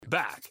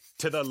back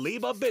to the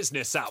Liba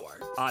Business Hour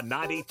on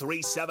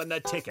 93.7 The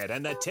Ticket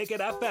and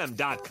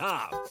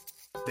theticketfm.com.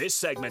 This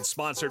segment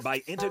sponsored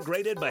by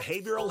Integrated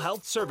Behavioral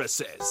Health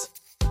Services.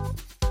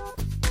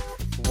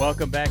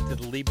 Welcome back to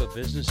the Liba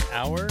Business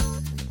Hour.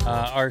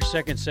 Our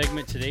second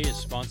segment today is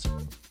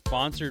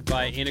sponsored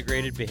by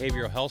Integrated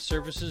Behavioral Health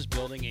Services,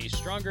 building a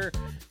stronger,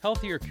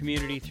 healthier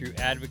community through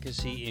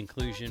advocacy,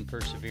 inclusion,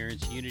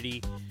 perseverance,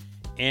 unity,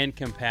 and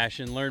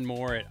compassion. Learn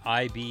more at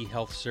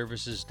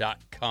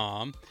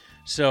ibhealthservices.com.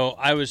 So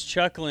I was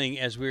chuckling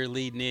as we were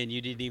leading in. You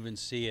didn't even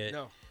see it.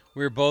 No.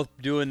 We were both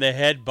doing the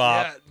head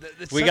bop. Yeah,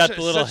 we got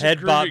the little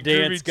head bop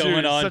dance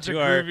going on such to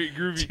a our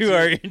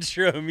our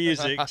intro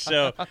music.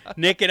 So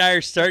Nick and I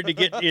are starting to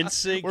get in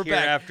sync We're here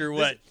back. after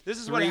This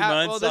is 3 what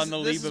months on the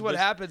Liba. This is what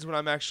happens when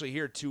I'm actually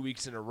here 2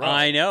 weeks in a row.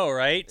 I know,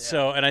 right? Yeah.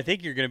 So, and I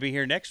think you're going to be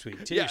here next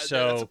week too. Yeah,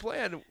 so that's a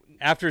plan.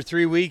 after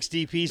 3 weeks,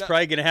 DP's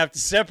probably going to have to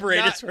separate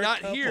us for a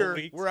Not couple here.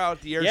 weeks. We're out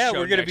at the air show. Yeah,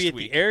 we're going to be at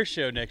week. the air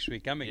show next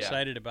week. I'm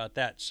excited about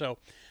that. So,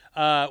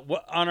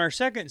 on our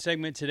second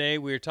segment today,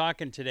 we're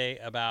talking today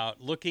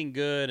about looking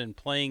good and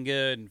playing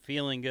good and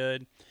feeling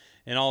good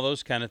and all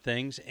those kind of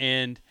things.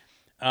 And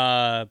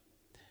our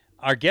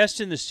guest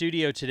in the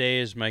studio today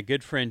is my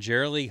good friend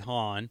Jeralee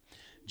Hahn.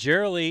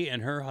 Jeralee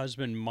and her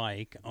husband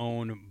Mike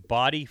own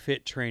Body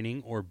Fit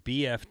Training, or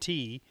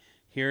BFT,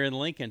 here in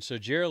Lincoln. So,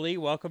 Jeralee,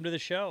 welcome to the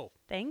show.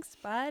 Thanks,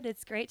 Bud.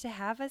 It's great to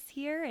have us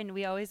here, and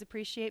we always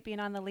appreciate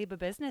being on the Liba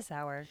Business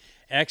Hour.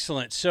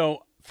 Excellent.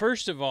 So,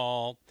 first of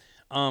all,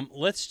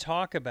 let's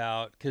talk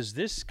about, because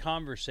this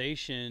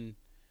conversation,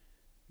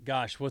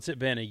 gosh, what's it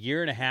been, a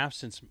year and a half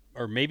since,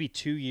 or maybe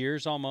 2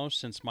 years almost,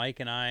 since Mike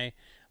and I,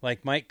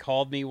 like Mike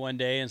called me one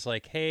day and it's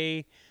like,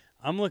 hey,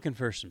 I'm looking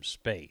for some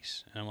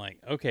space. And I'm like,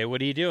 okay,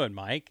 what are you doing,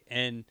 Mike?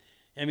 And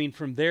I mean,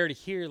 from there to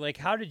here, like,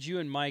 how did you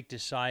and Mike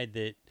decide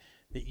that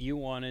you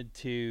wanted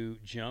to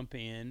jump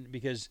in?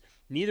 Because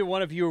neither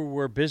one of you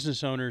were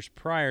business owners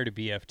prior to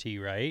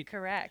BFT, right?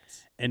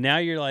 Correct. And now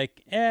you're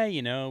like,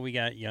 we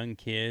got young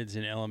kids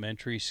in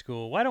elementary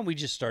school. Why don't we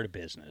just start a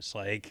business?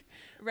 Like,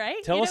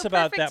 right? Tell us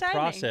about that timing.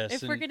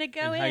 process. If we're going to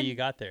go and how you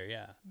got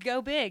there,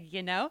 go big,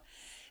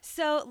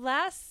 So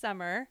last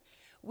summer,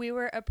 we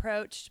were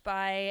approached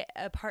by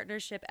a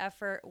partnership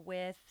effort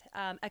with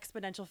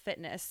Exponential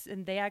Fitness,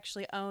 and they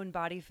actually own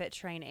Body Fit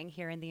Training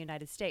here in the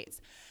United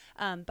States.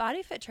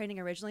 Body Fit Training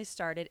originally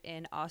started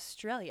in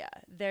Australia.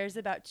 There's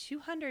about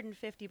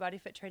 250 Body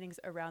Fit Trainings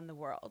around the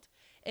world,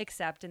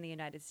 except in the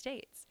United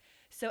States.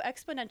 So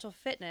Exponential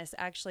Fitness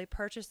actually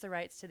purchased the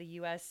rights to the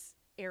U.S.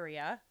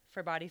 area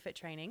for Body Fit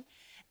Training,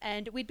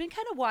 and we'd been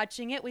kind of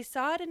watching it. We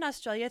saw it in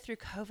Australia through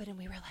COVID, and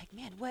we were like,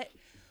 man, what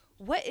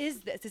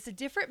is this? It's a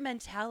different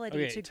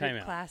mentality to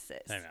group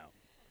classes. Time out.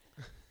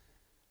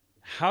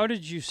 How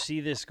did you see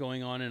this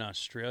going on in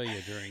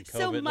Australia during COVID?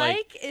 So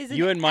Mike is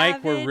you and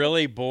Mike were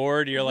really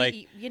bored. You're like,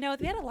 we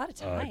had a lot of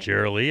time.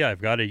 Jeralee,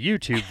 I've got a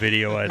YouTube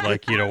video I'd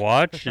like you to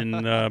watch.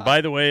 And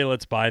by the way,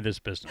 let's buy this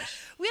business.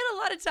 We had a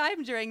lot of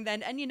time during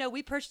then. And,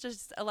 we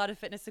purchased a lot of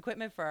fitness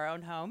equipment for our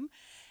own home.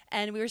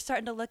 And we were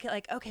starting to look at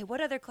like, okay,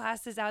 what other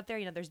classes out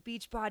there? There's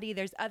Beachbody,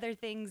 there's other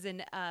things.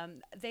 And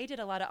they did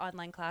a lot of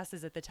online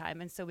classes at the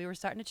time. And so we were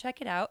starting to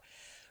check it out,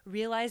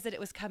 realized that it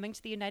was coming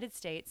to the United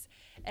States.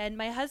 And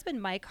my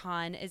husband, Mike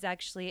Hahn, is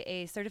actually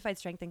a certified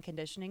strength and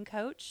conditioning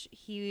coach.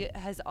 He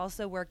has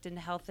also worked in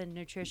health and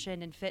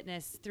nutrition and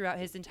fitness throughout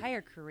his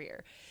entire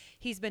career.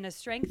 He's been a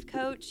strength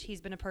coach. He's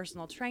been a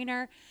personal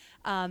trainer.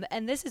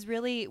 And this is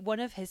really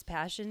one of his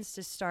passions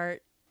to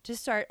start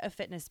a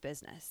fitness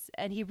business.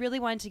 And he really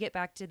wanted to get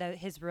back to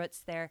his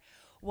roots there,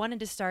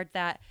 wanted to start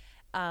that.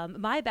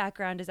 My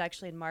background is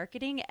actually in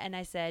marketing. And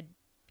I said,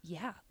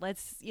 yeah,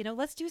 let's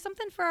do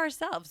something for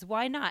ourselves.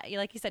 Why not?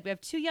 Like you said, we have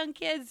 2 young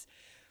kids.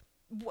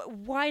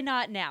 Why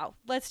not now?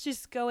 Let's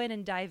just go in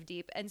and dive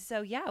deep. And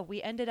so,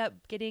 we ended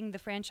up getting the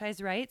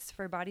franchise rights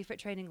for Body Fit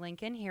Training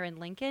Lincoln here in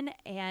Lincoln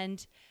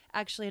and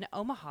actually in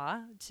Omaha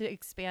to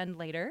expand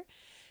later.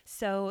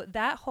 So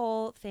that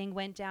whole thing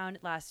went down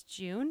last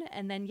June.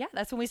 And then,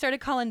 that's when we started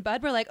calling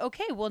Bud. We're like,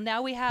 okay, well,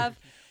 now we have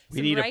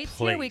some rights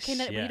here. We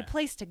need a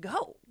place to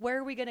go. Where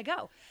are we going to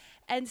go?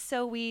 And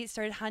so we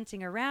started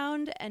hunting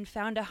around and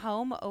found a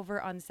home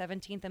over on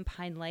 17th and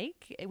Pine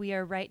Lake. We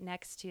are right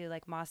next to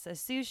like Masa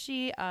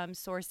Sushi,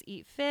 Source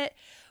Eat Fit,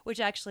 which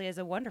actually is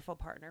a wonderful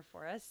partner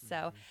for us.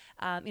 So,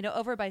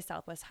 over by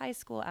Southwest High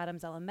School,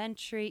 Adams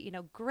Elementary,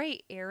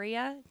 great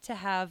area to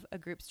have a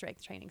group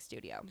strength training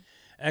studio.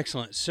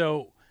 Excellent.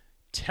 So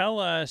tell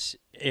us,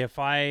 if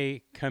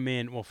I come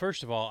in, well,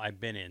 first of all,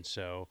 I've been in.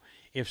 So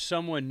if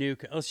someone new,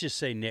 let's just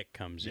say Nick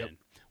comes in.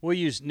 We'll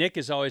use Nick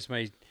is always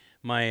my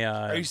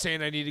Are you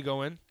saying I need to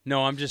go in?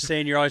 No, I'm just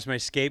saying you're always my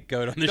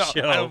scapegoat on the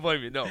show. I don't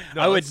blame you. No.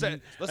 Let's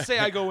say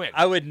I go in.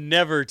 I would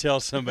never tell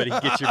somebody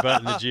get your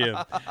butt in the gym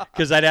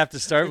because I'd have to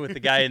start with the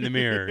guy in the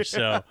mirror.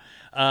 So,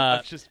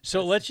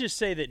 let's just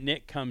say that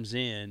Nick comes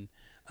in.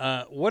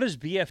 What does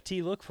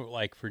BFT look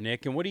like for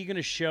Nick, and what are you going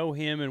to show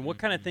him, and what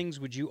kind of things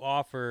would you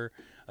offer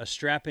a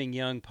strapping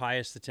young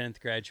Pius X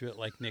graduate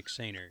like Nick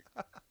Sainert?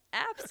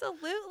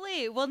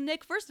 Absolutely. Well,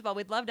 Nick, first of all,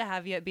 we'd love to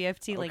have you at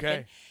BFT Lincoln.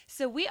 Okay.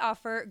 So we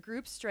offer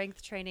group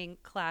strength training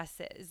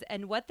classes.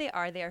 And what they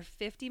are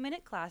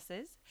 50-minute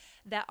classes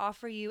that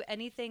offer you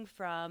anything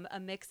from a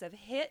mix of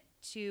HIIT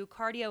to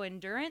cardio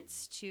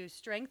endurance to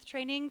strength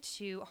training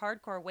to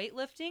hardcore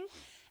weightlifting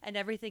and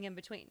everything in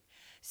between.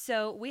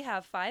 So we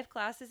have 5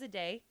 classes a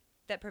day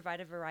that provide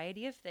a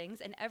variety of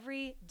things, and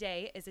every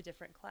day is a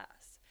different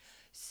class.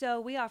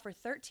 So we offer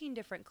 13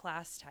 different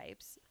class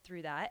types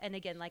through that. And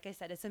again, like I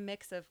said, it's a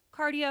mix of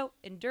cardio,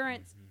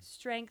 endurance,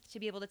 strength to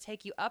be able to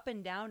take you up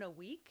and down a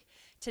week,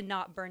 to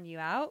not burn you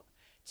out,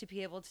 to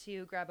be able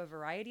to grab a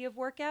variety of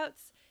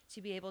workouts,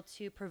 to be able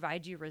to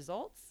provide you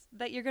results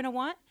that you're going to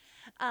want.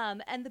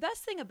 And the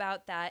best thing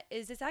about that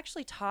is it's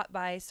actually taught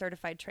by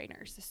certified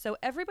trainers. So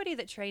everybody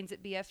that trains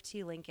at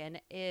BFT Lincoln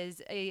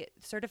is a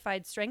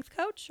certified strength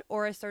coach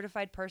or a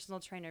certified personal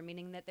trainer,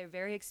 meaning that they're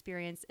very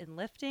experienced in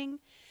lifting.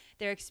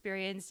 They're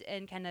experienced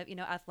in kind of,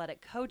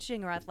 athletic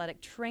coaching or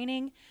athletic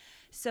training.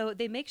 So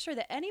they make sure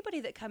that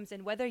anybody that comes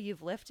in, whether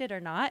you've lifted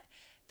or not,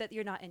 that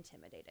you're not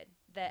intimidated,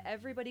 that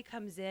everybody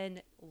comes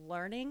in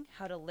learning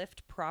how to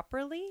lift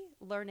properly,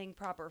 learning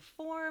proper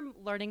form,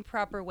 learning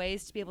proper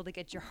ways to be able to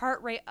get your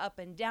heart rate up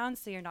and down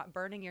so you're not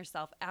burning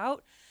yourself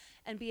out,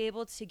 and be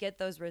able to get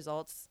those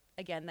results,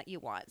 again, that you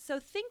want. So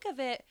think of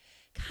it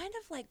kind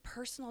of like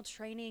personal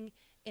training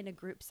in a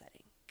group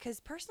setting, because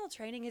personal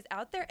training is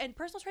out there and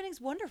personal training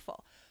is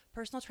wonderful.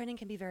 Personal training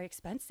can be very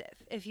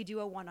expensive if you do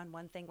a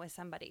one-on-one thing with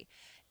somebody.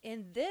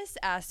 In this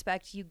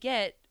aspect, you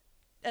get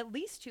at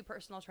least 2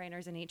 personal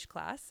trainers in each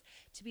class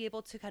to be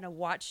able to kind of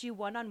watch you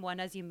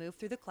one-on-one as you move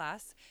through the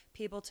class,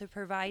 be able to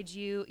provide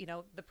you,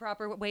 the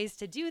proper ways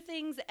to do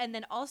things, and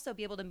then also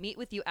be able to meet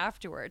with you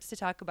afterwards to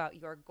talk about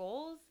your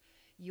goals,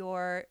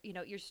 your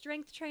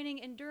strength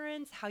training,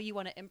 endurance, how you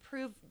want to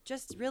improve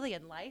just really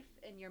in life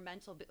and your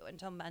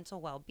mental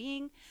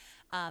well-being.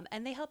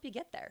 And they help you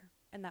get there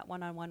in that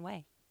one-on-one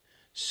way.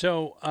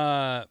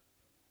 So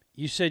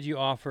you said you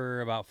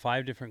offer about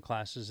 5 different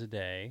classes a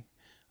day.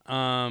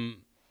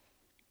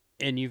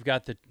 And you've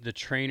got the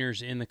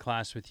trainers in the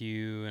class with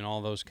you and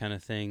all those kind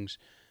of things.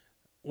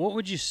 What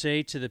would you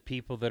say to the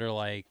people that are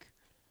like,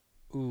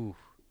 ooh,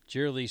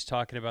 Jeralee's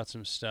talking about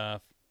some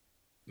stuff.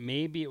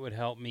 Maybe it would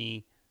help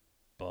me,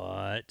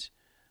 but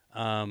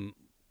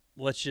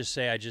let's just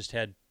say I just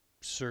had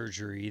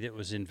surgery that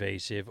was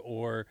invasive,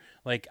 or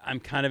like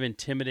I'm kind of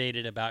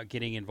intimidated about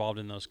getting involved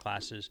in those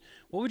classes.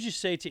 What would you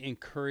say to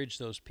encourage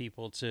those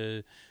people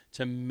to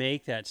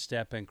make that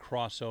step and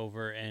cross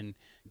over and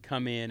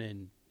come in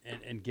and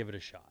give it a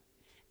shot?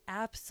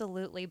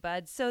 Absolutely,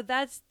 bud. So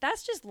that's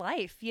just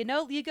life. You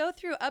go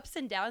through ups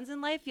and downs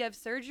in life. You have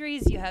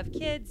surgeries, you have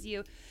kids,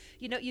 you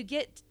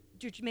get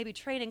maybe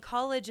train in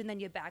college, and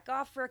then you back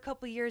off for a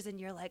couple years and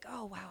you're like,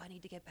 oh wow, I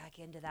need to get back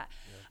into that.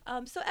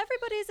 Yeah. So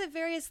everybody's at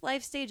various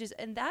life stages,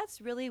 and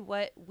that's really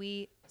what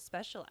we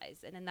specialize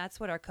in. And that's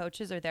what our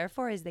coaches are there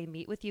for, is they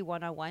meet with you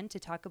one-on-one to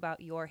talk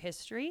about your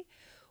history,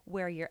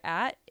 where you're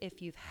at,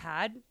 if you've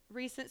had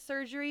recent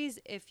surgeries,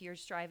 if you're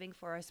striving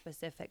for a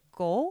specific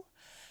goal.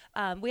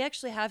 We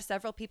actually have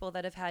several people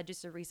that have had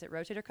just a recent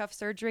rotator cuff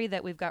surgery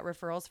that we've got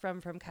referrals from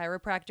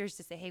chiropractors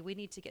to say, hey, we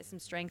need to get some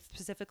strength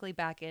specifically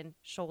back in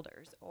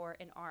shoulders or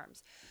in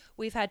arms.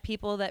 We've had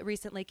people that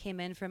recently came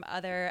in from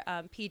other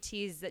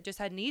PTs that just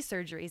had knee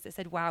surgeries that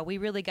said, wow, we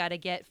really got to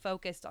get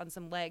focused on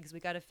some legs.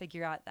 We got to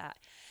figure out that.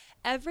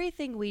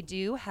 Everything we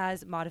do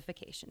has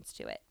modifications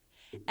to it.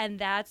 And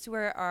that's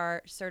where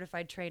our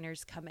certified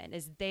trainers come in,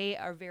 is they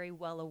are very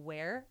well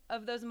aware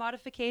of those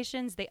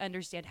modifications. They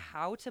understand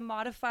how to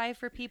modify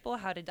for people,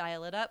 how to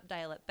dial it up,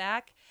 dial it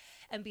back,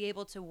 and be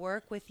able to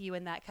work with you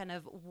in that kind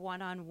of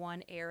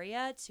one-on-one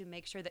area to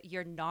make sure that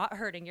you're not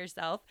hurting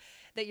yourself,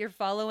 that you're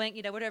following,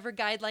 whatever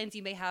guidelines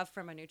you may have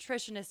from a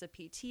nutritionist, a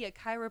PT, a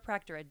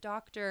chiropractor, a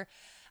doctor,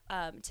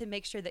 to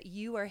make sure that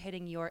you are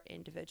hitting your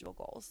individual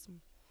goals.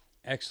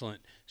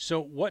 Excellent. So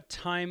what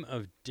time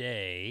of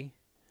day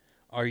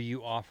are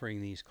you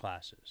offering these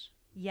classes?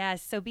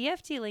 Yes. So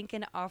BFT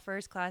Lincoln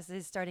offers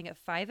classes starting at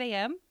 5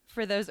 a.m.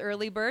 for those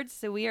early birds.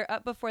 So we are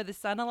up before the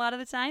sun a lot of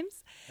the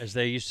times. As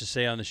they used to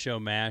say on the show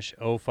MASH,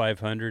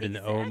 0500,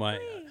 exactly.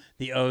 And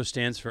the O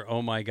stands for,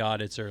 oh my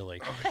God, it's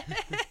early.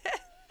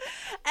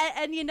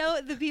 And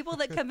the people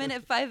that come in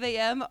at 5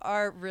 a.m.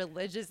 are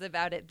religious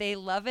about it. They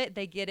love it.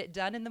 They get it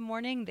done in the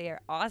morning. They are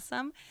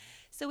awesome.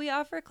 So we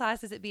offer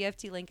classes at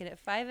BFT Lincoln at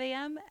 5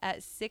 a.m., at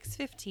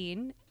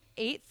 6:15,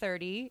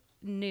 8:30,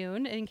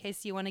 noon, in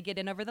case you want to get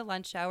in over the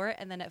lunch hour,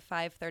 and then at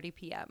 5:30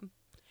 p.m.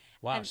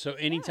 Wow. And, so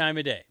any time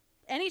of day.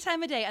 Any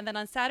time of day. And then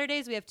on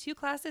Saturdays, we have 2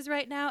 classes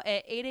right now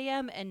at 8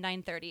 a.m. and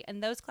 9:30.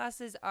 And those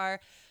classes are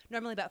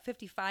normally about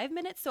 55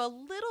 minutes, so a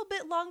little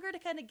bit longer to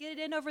kind of get it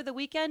in over the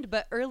weekend,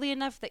 but early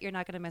enough that you're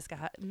not going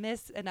to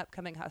miss an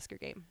upcoming Husker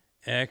game.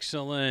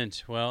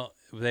 Excellent. Well,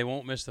 they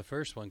won't miss the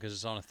first one because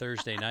it's on a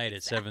Thursday night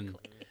at 7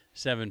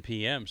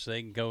 p.m., so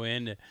they can go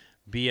in to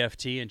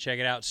BFT and check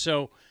it out.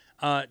 So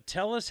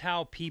tell us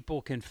how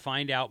people can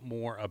find out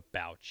more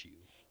about you.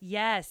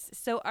 Yes.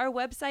 So our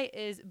website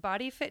is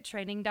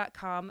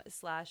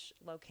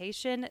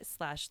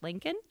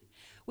bodyfittraining.com/location/Lincoln.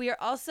 We are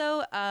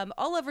also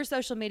all over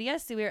social media.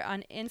 So we are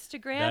on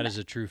Instagram. That is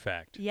a true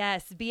fact.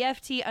 Yes,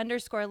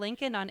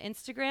 BFT_Lincoln on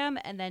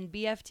Instagram, and then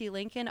BFT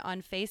Lincoln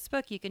on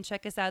Facebook. You can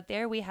check us out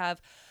there. We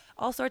have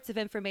all sorts of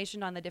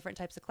information on the different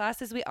types of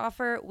classes we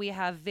offer. We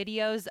have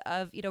videos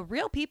of,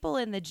 real people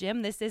in the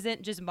gym. This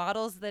isn't just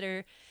models that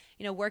are,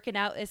 working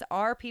out. Is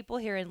our people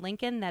here in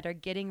Lincoln that are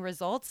getting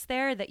results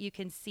there that you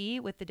can see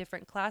with the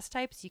different class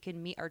types. You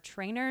can meet our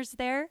trainers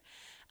there.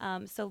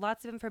 So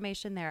lots of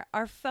information there.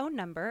 Our phone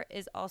number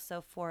is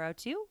also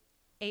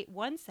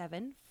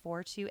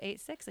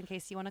 402-817-4286 in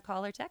case you want to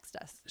call or text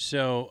us.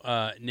 So,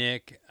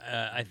 Nick,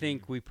 I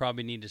think we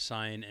probably need to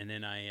sign an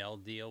NIL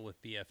deal with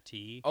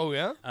BFT. Oh,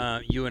 yeah?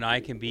 You and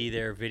I can be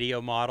their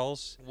video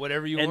models.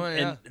 Whatever you want,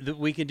 yeah. And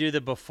we can do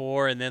the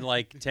before, and then,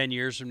 10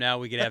 years from now,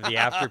 we can have the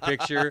after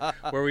picture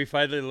where we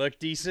finally look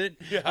decent.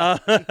 Yeah.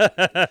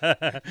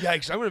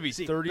 Yikes, I'm going to be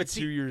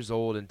 32 years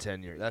old in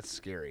 10 years. That's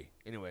scary.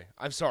 Anyway,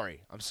 I'm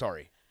sorry.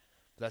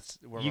 That's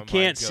where you my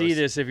can't mind goes. see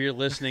this if you're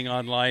listening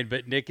online,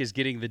 but Nick is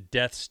getting the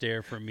death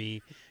stare from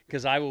me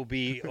because I will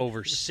be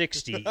over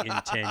 60 in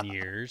 10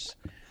 years.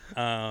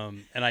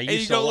 And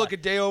you don't look a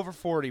day over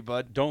 40,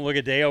 bud. Don't look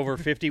a day over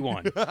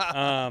 51.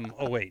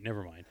 Oh, wait,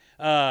 never mind.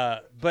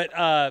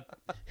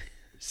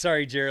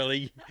 Sorry,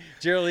 Jeralee.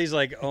 Jeralee's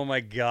like, oh,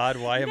 my God,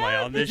 why am I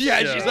on this show?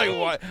 Yeah, she's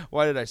like,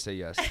 why did I say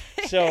yes?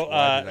 So,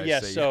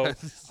 yes.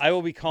 Yes? I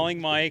will be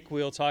calling Mike.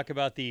 We'll talk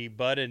about the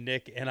Bud and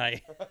Nick and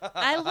I.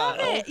 I love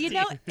it.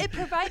 It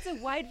provides a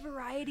wide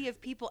variety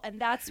of people,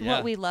 and that's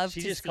what we love to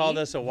see. She just called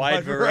us a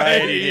wide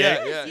variety.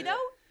 Yeah.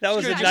 That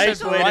was a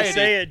nice way to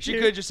say it. She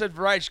could have just said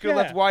variety. She could have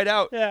left wide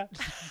out. Yeah,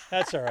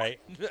 that's all right.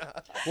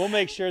 We'll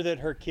make sure that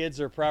her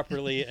kids are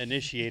properly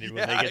initiated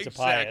when they get to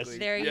Pius.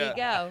 There you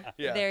go.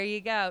 Yeah. There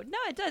you go. No,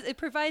 it does. It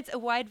provides a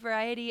wide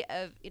variety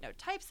of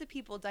types of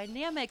people,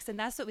 dynamics, and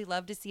that's what we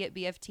love to see at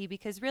BFT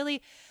because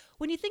really,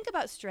 when you think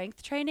about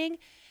strength training,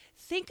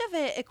 think of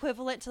it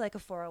equivalent to like a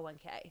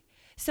 401k.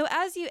 So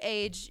as you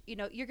age,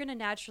 you're going to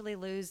naturally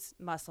lose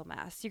muscle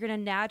mass. You're going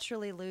to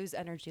naturally lose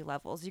energy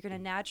levels. You're going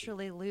to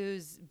naturally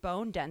lose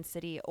bone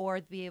density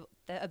or the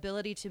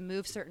ability to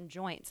move certain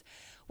joints.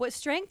 What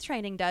strength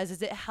training does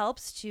is it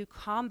helps to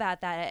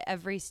combat that at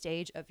every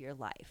stage of your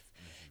life.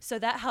 So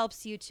that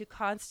helps you to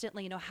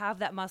constantly, have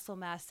that muscle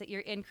mass that you're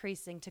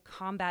increasing to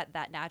combat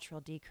that natural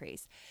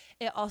decrease.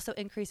 It also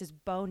increases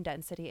bone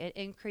density. It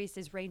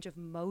increases range of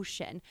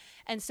motion.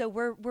 And so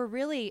we're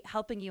really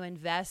helping you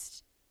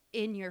invest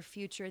in your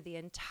future the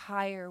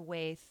entire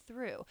way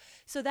through.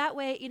 So that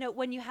way,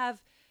 when you have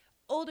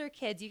older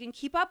kids, you can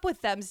keep up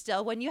with them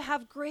still. When you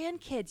have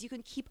grandkids, you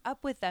can keep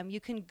up with them. You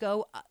can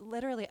go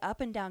literally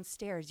up and down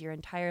stairs your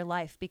entire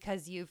life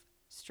because you've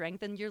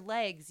strengthened your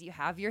legs. You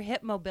have your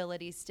hip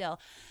mobility still.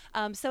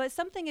 So it's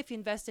something if you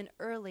invest in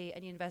early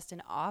and you invest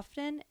in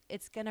often,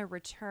 it's going to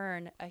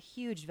return a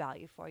huge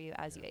value for you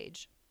as you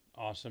age.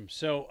 Awesome.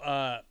 So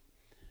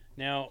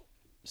now,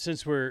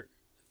 since we're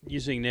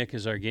using Nick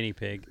as our guinea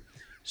pig,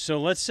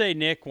 so let's say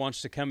Nick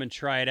wants to come and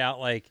try it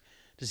out.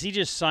 Does he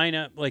just sign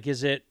up?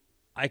 Is it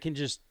I can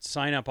just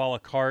sign up a la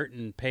carte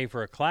and pay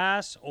for a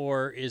class,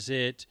 or is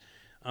it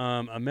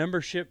a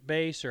membership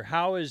base, or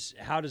how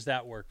does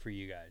that work for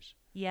you guys?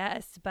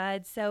 Yes,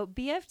 Bud. So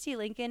BFT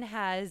Lincoln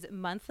has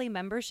monthly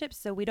memberships.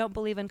 So we don't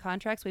believe in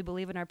contracts. We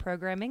believe in our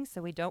programming.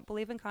 So we don't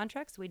believe in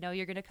contracts. We know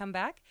you're going to come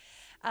back.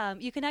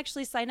 You can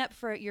actually sign up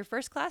for your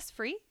first class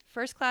free.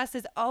 First class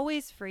is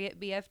always free at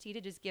BFT to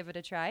just give it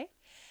a try.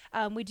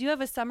 We do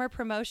have a summer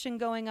promotion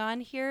going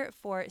on here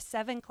for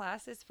 7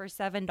 classes for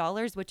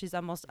 $7, which is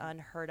almost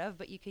unheard of,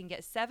 but you can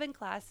get 7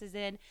 classes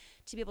in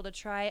to be able to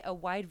try a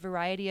wide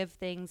variety of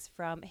things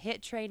from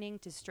HIIT training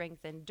to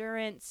strength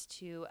endurance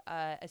to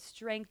a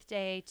strength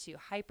day to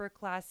hyper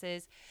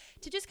classes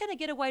to just kind of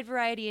get a wide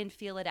variety and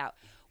feel it out.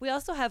 We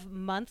also have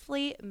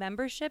monthly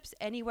memberships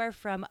anywhere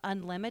from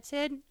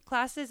unlimited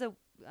classes a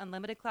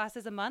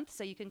month,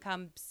 so you can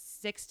come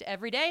 6 to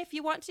every day if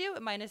you want to,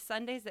 minus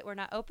Sundays that we're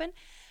not open.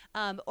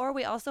 Or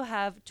we also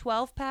have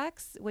 12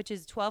 packs, which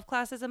is 12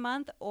 classes a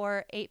month,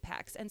 or 8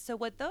 packs. And so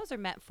what those are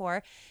meant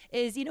for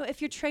is,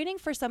 if you're training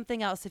for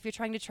something else, if you're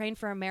trying to train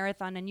for a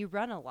marathon and you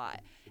run a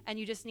lot and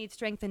you just need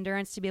strength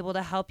endurance to be able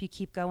to help you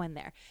keep going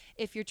there.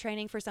 If you're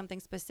training for something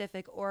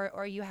specific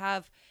or you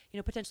have,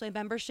 potentially a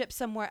membership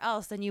somewhere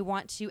else and you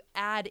want to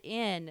add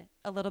in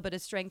a little bit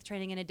of strength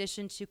training in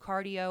addition to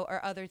cardio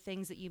or other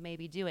things that you may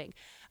be doing.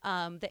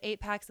 The 8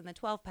 packs and the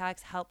 12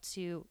 packs help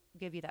to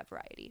give you that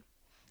variety.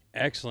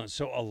 Excellent.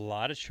 So a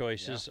lot of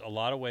choices, a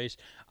lot of ways.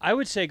 I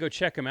would say go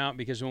check them out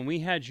because when we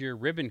had your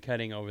ribbon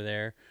cutting over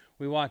there,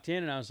 we walked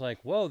in and I was like,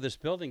 whoa, this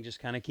building just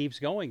kind of keeps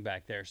going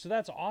back there. So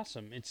that's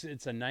awesome. It's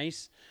a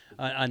nice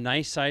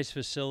size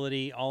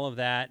facility, all of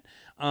that.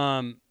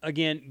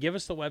 Again, give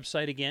us the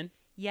website again.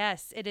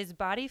 Yes, it is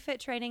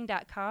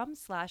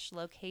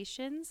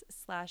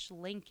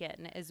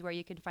bodyfittraining.com/locations/Lincoln is where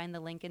you can find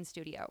the Lincoln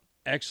studio.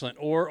 Excellent.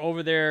 Or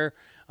over there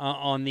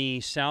on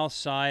the south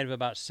side of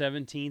about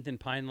 17th and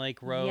Pine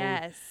Lake Road.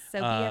 Yes.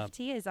 So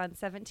BFT is on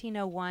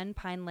 1701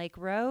 Pine Lake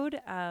Road.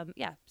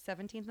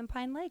 17th and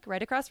Pine Lake,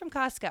 right across from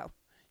Costco.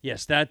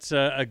 Yes, that's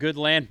a good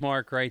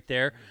landmark right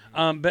there.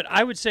 But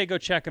I would say go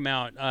check them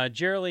out.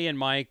 Jeralee and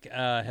Mike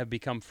have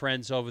become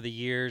friends over the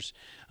years.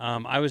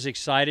 I was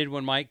excited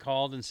when Mike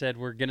called and said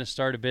we're going to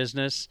start a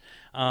business,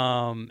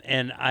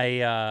 and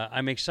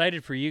I'm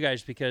excited for you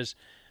guys because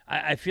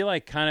I feel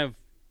like kind of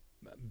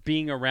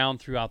being around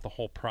throughout the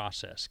whole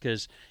process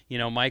because,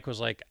 Mike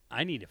was like,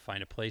 I need to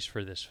find a place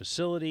for this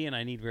facility and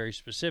I need very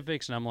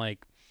specifics. And I'm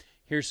like,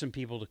 here's some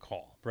people to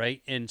call,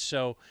 right? And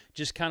so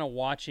just kind of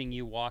watching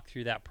you walk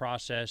through that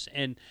process.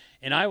 And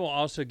I will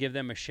also give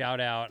them a shout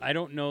out. I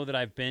don't know that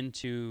I've been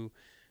to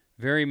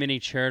very many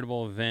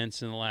charitable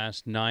events in the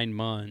last 9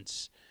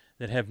 months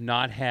that have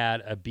not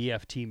had a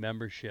BFT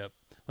membership,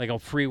 like a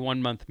free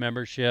 1-month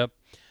membership,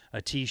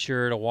 a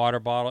T-shirt, a water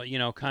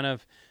bottle, kind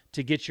of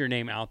to get your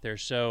name out there.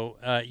 So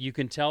you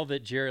can tell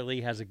that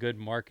Jeralee has a good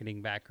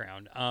marketing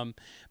background.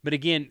 But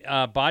again,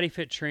 Body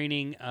Fit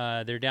Training,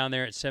 they're down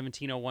there at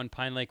 1701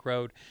 Pine Lake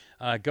Road.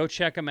 Go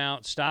check them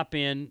out. Stop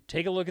in.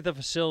 Take a look at the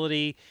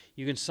facility.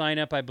 You can sign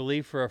up, I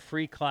believe, for a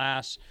free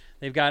class.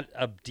 They've got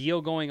a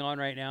deal going on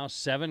right now,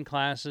 7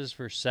 classes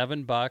for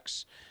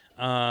 $7.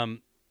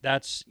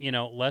 That's,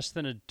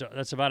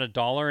 that's about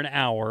 $1 an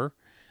hour.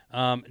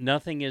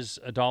 Nothing is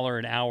 $1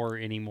 an hour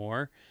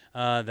anymore.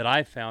 That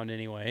I've found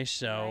anyway.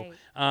 So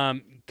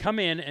come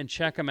in and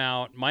check them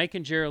out. Mike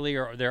and Jeralee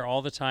are there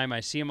all the time. I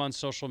see them on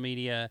social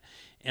media,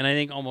 and I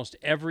think almost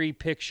every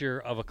picture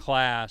of a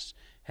class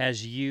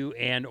has you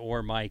and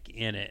or Mike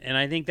in it. And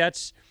I think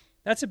that's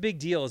a big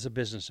deal as a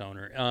business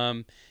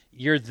owner.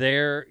 You're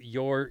there,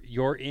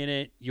 you're in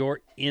it,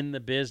 you're in the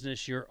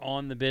business, you're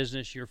on the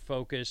business, you're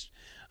focused.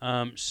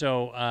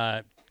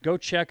 So go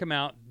check them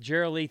out.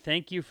 Jeralee,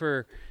 thank you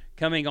for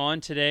coming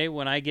on today.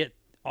 When I get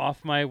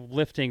off my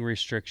lifting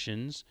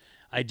restrictions,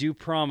 I do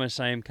promise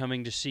I am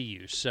coming to see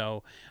you.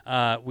 So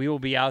we will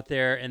be out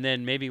there, and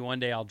then maybe one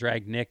day I'll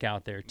drag Nick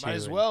out there too. Might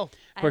as well.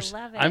 Of course,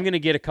 I love it. I'm going to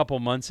get a couple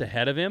months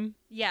ahead of him.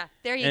 Yeah,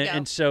 there you go.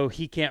 And so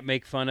he can't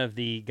make fun of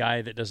the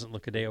guy that doesn't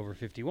look a day over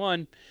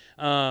 51.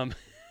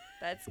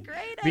 That's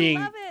great. I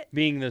love it.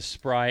 Being the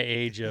spry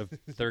age of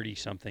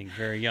 30-something,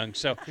 very young.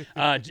 So,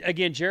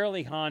 again,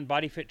 Jeralee Hahn,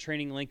 Body Fit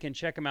Training Lincoln.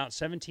 Check them out,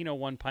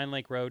 1701 Pine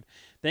Lake Road.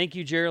 Thank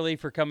you, Jeralee,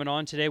 for coming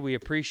on today. We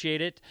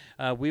appreciate it.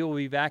 We will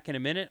be back in a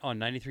minute on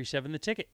 93.7 The Ticket.